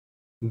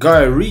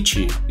Guy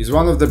Ritchie is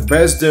one of the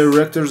best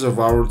directors of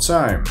our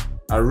time.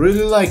 I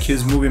really like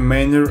his movie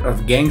manner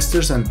of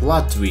gangsters and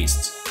plot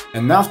twists,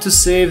 enough to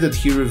say that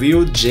he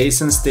revealed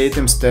Jason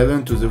Statham's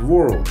talent to the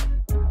world.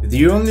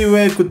 The only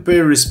way I could pay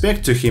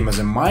respect to him as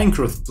a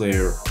Minecraft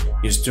player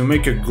is to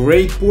make a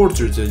great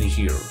portrait in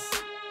here.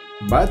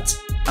 But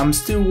I'm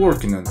still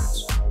working on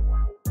it.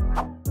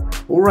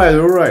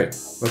 Alright,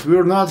 but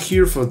we're not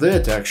here for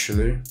that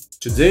actually.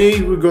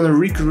 Today we're gonna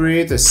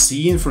recreate a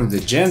scene from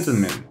The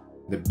Gentleman,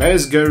 the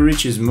best Guy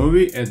Ritchie's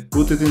movie, and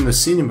put it in the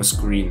cinema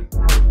screen.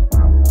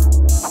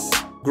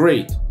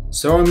 Great,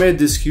 so I made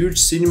this huge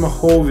cinema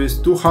hall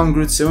with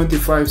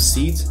 275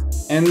 seats,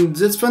 and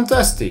that's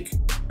fantastic.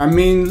 I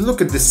mean,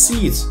 look at the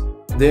seats,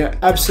 they are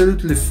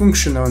absolutely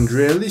functional and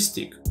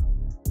realistic.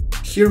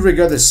 Here we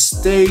got a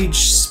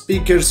stage,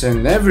 speakers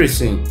and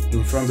everything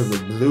in front of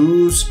a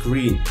blue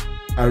screen.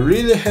 I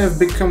really have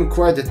become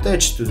quite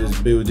attached to this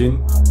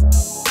building.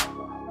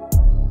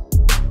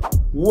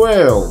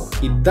 Well,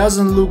 it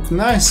doesn't look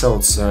nice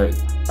outside.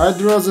 I'd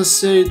rather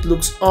say it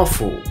looks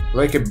awful,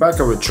 like a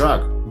back of a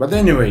truck. But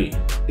anyway,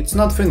 it's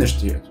not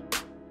finished yet.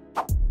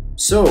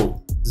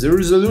 So, the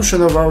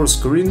resolution of our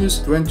screen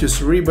is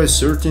 23 by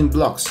 13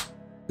 blocks.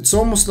 It's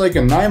almost like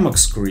an Imax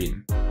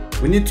screen.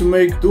 We need to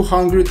make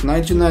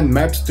 299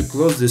 maps to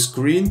close the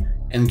screen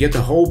and get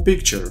a whole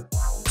picture.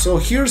 So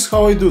here's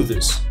how I do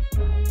this.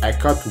 I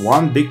cut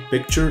one big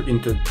picture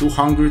into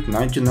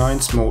 299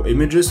 small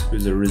images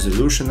with a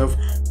resolution of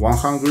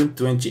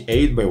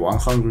 128 by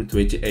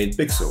 128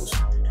 pixels.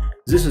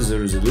 This is the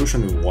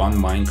resolution of one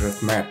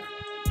Minecraft map.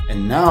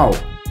 And now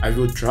I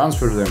will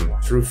transfer them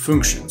through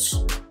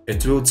functions.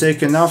 It will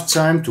take enough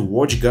time to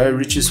watch Guy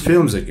Ritchie's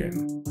films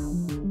again.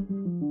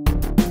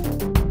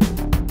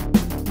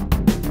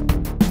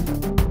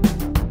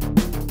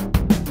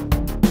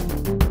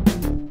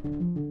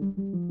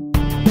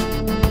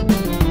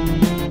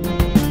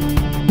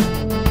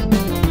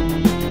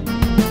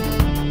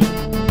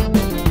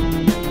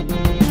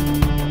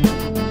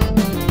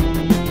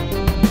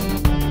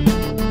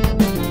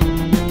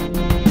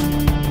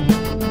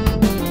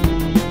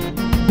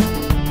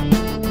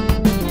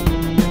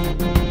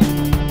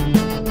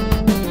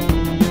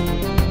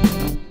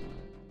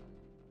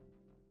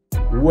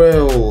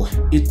 Well,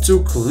 it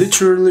took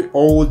literally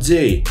all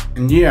day,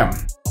 and yeah,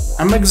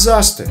 I'm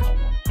exhausted,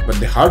 but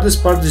the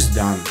hardest part is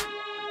done.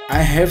 I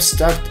have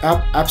stacked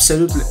up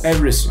absolutely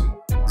everything.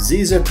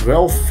 These are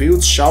 12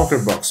 filled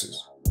shulker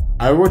boxes.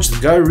 I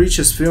watched Guy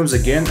Ritchie's films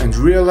again and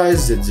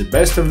realized that the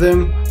best of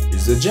them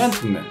is The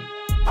Gentleman.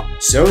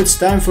 So it's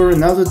time for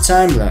another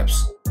time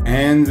lapse,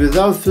 and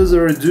without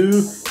further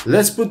ado,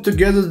 let's put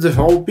together the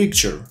whole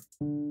picture.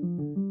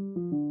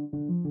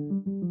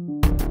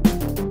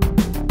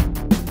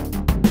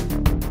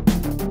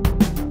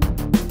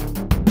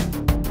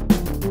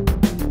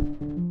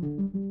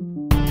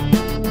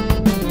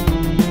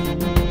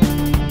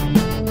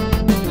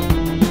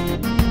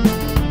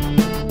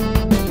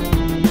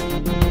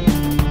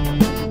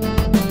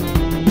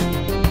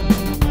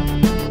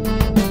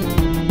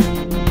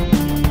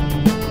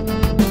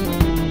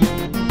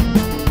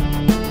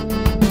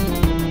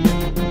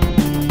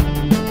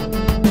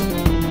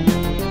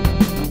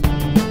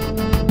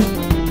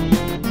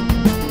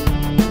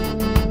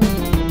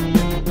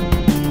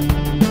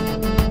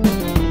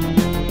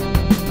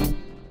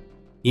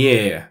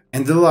 Yeah,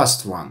 and the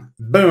last one.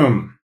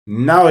 Boom!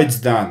 Now it's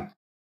done.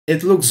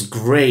 It looks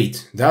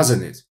great,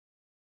 doesn't it?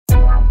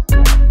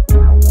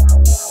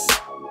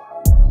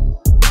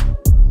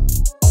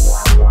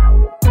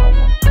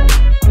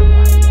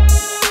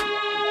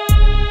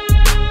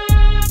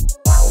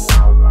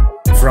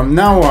 From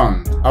now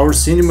on, our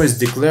cinema is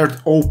declared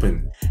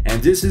open,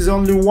 and this is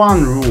only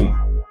one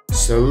room.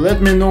 So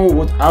let me know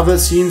what other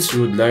scenes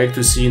you would like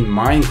to see in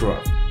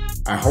Minecraft.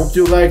 I hope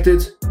you liked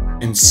it,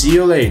 and see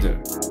you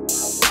later.